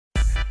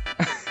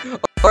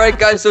Alright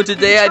guys, so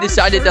today I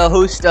decided to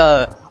host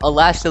a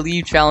last to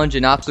leave challenge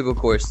and obstacle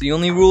course. The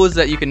only rule is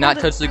that you cannot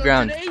touch the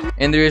ground.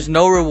 And there is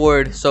no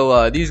reward,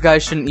 so these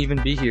guys shouldn't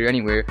even be here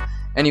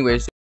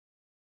Anyways.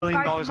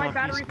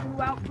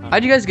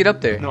 How'd you guys get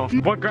up there? No.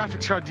 What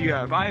graphics card do you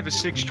have? I have a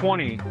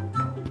 620.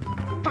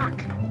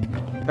 Fuck.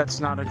 That's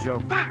not a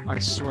joke. I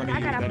swear to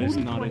you, that is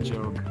not a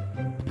joke.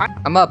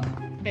 I'm up.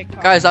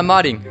 Guys, I'm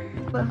modding.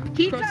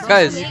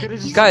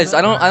 Guys,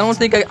 I don't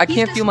think I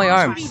can't feel my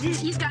arms.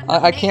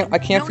 I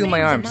can't feel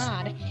my arms.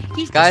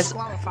 Guys,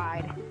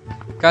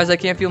 I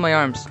can't feel my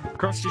arms.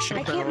 Krusty,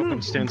 shut that up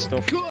and stand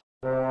still.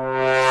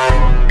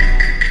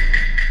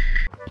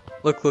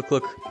 Look,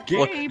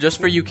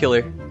 just for you,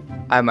 killer.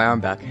 I have my arm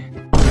back.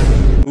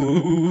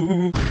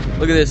 Ooh.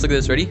 Look at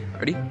this, ready?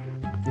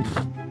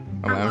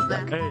 Oh, my arm's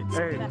back.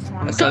 Hey.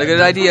 That's not a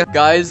good idea.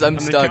 Guys, I'm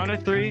stuck. On the count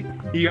of 3,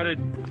 you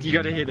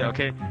gotta hit it,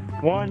 okay?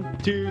 1,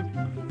 2.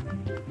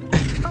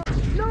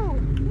 No!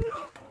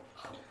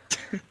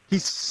 He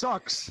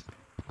sucks.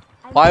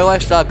 Why do I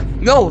suck?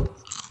 No!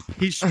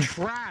 He's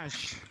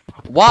trash.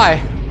 Why?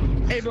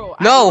 Hey bro,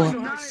 no! I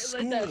would not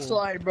let that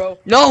slide, bro.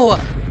 No!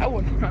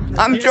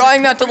 I'm He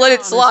trying not to let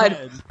it slide.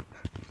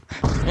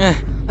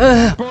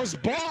 Bro's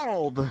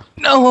bald.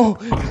 No!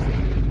 Paid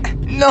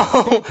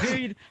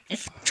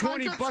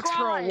 $20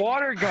 for a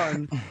water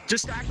gun.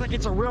 Just act like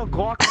it's a real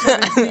Glock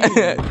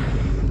 17.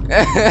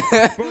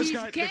 Bro's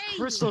got the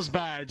Crystals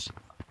badge.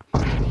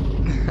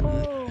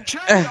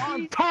 Check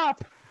on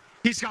top.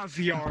 He's got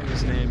VR in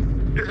his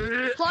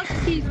name. Plus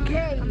he's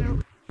gay.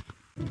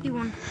 He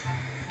won.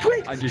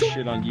 I just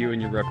shit on you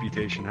and your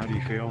reputation. How do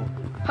you feel?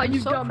 How you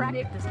so dumb proud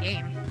Nick? of this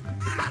game.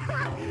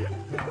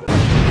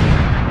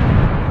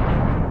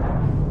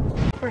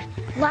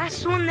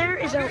 Last one there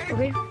is out.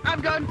 Okay.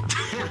 I'm done.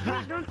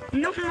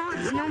 No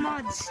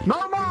mods.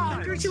 No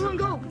more! 3, 2, 1,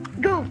 go.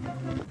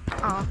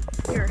 Aw,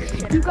 you're a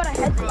shit. You got a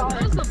head start.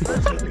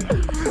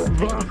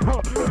 Bro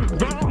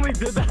only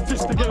did that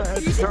just to get a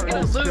head start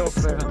and it's still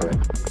fair.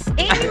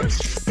 And you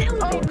still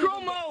win.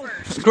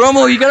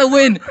 Gromo, you gotta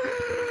win!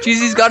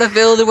 Cheesy's gotta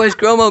fail, otherwise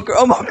Gromo,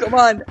 come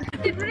on!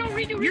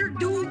 You're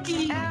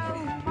dookie.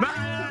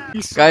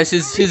 Guys,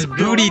 his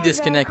booty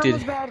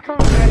disconnected.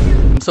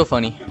 I'm so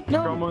funny.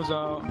 No, Gromo's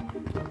out.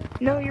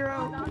 no, you're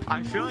out.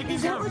 I feel like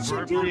he's that gonna what you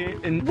verbally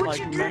and What like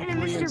you did in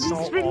mentally Mr. Beast's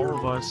insult video? all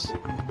of us.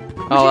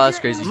 Oh, that's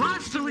crazy.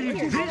 Lastly,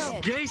 this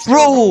gay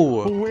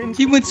Bro!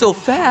 He went so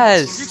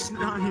fast!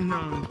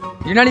 699.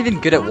 You're not even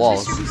good at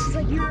walls. Mr. Beast is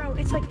like, you're out.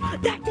 It's like,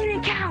 that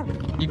didn't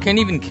count. You can't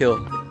even kill.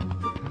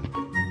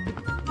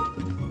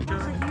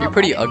 You're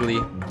pretty ugly.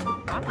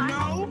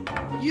 No,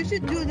 you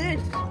should do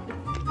this.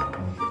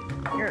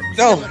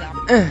 No!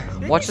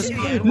 Watch this.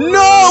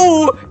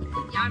 No!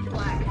 Yeah, I'm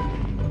black.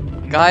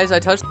 Guys, I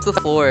touched the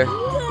floor.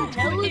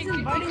 Hell is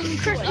inviting me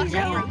to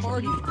a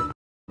party.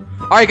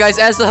 Alright guys,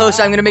 as the host,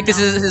 I'm gonna make this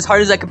as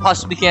hard as I can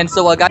possibly can.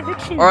 So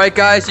alright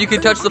guys, you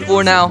can touch the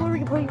floor now.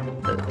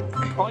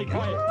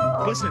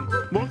 Alright, listen,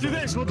 we'll do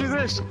this.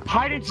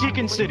 Hide and seek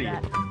in city.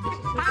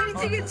 Hide and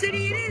seek in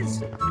city it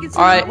is.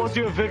 Alright, We'll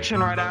do eviction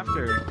right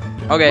after.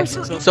 okay.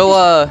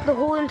 The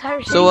whole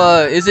entire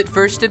city. Is it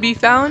first to be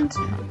found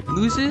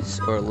loses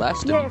or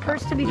last to be Yeah, found?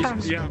 first to be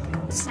found. Yeah.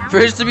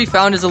 First to be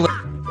found is a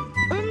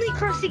Only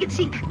Krusty can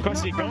seek.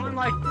 Krusty,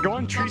 go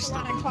and tree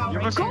stump.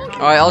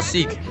 Alright, I'll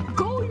seek.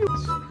 Go, you.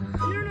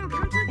 No,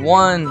 count to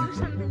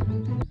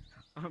 1,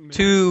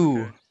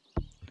 2,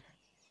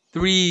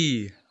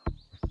 3.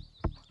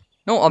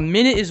 No, a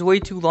minute is way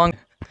too long.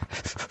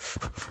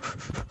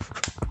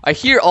 I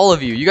hear all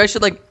of you. You guys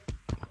should like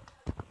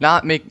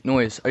not make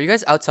noise. Are you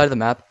guys outside of the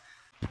map?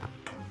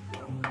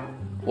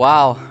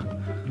 Wow.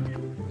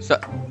 So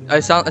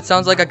it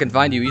sounds like I can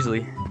find you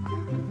easily.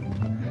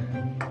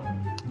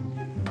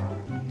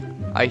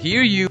 I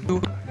hear you.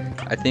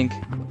 I think.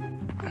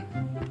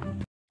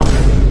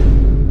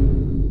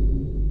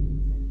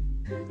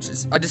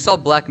 I just saw a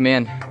black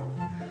man.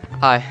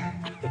 Hi.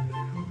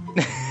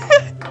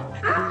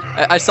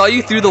 I saw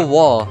you through the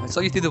wall.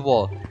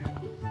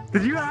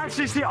 Did you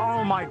actually see?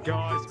 Oh my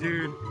god,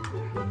 dude.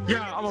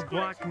 Yeah, I'm a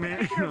black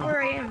man.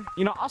 Where I am.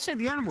 You know, I'll say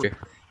the N word.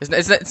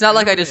 It's not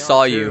like I just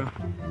saw you.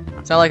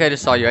 It's not like I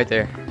just saw you right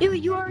there.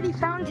 You already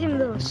found him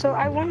though, so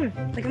I won.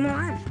 Like I'm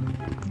alive.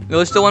 No,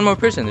 there's still one more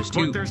person. There's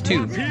two. But there's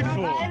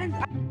more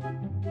people.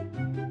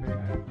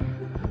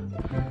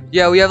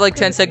 Yeah, we have like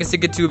 10 seconds to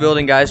get to a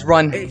building, guys.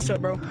 Run. Hey, so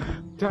bro.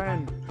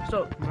 10,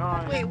 So,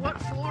 9, wait, what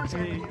floors are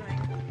we 8, doing?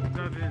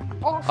 7,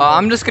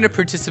 I'm just gonna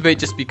participate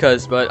just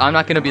because, but I'm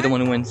not gonna be the one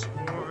who wins.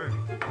 4,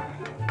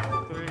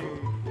 3,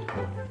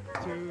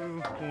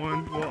 2,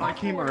 1. Well, I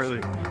came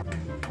early.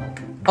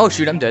 Oh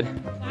shoot, I'm dead.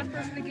 Last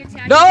person to get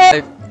tagged.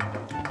 No!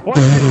 What?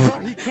 Tell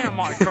him he can't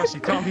mod,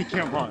 Krusty. Tell him he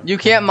can't mod. You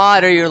can't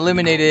mod or you're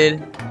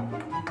eliminated.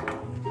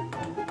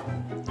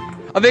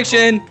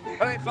 Eviction!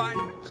 Okay, fine.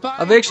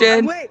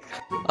 Eviction! Wait.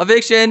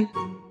 Eviction!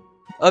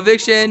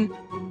 Eviction!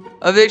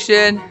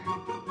 Eviction!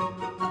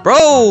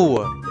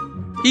 Bro!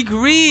 He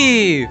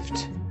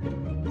griefed!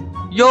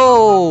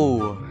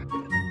 Yo!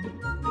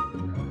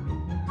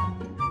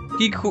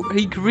 He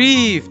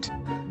griefed!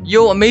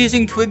 Yo,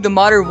 Amazing Twig the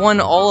modder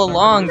won all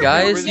along,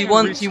 guys. He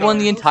won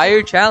the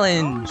entire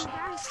challenge.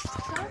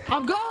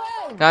 I'm going.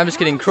 No, I'm just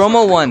kidding.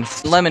 Chroma won.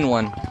 Lemon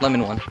won.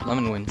 Lemon won.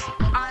 Lemon wins.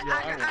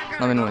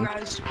 Lemon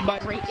wins.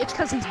 Great. It's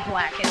because he's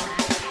black, isn't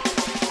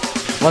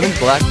it? Lemon's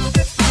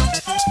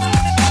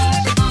black.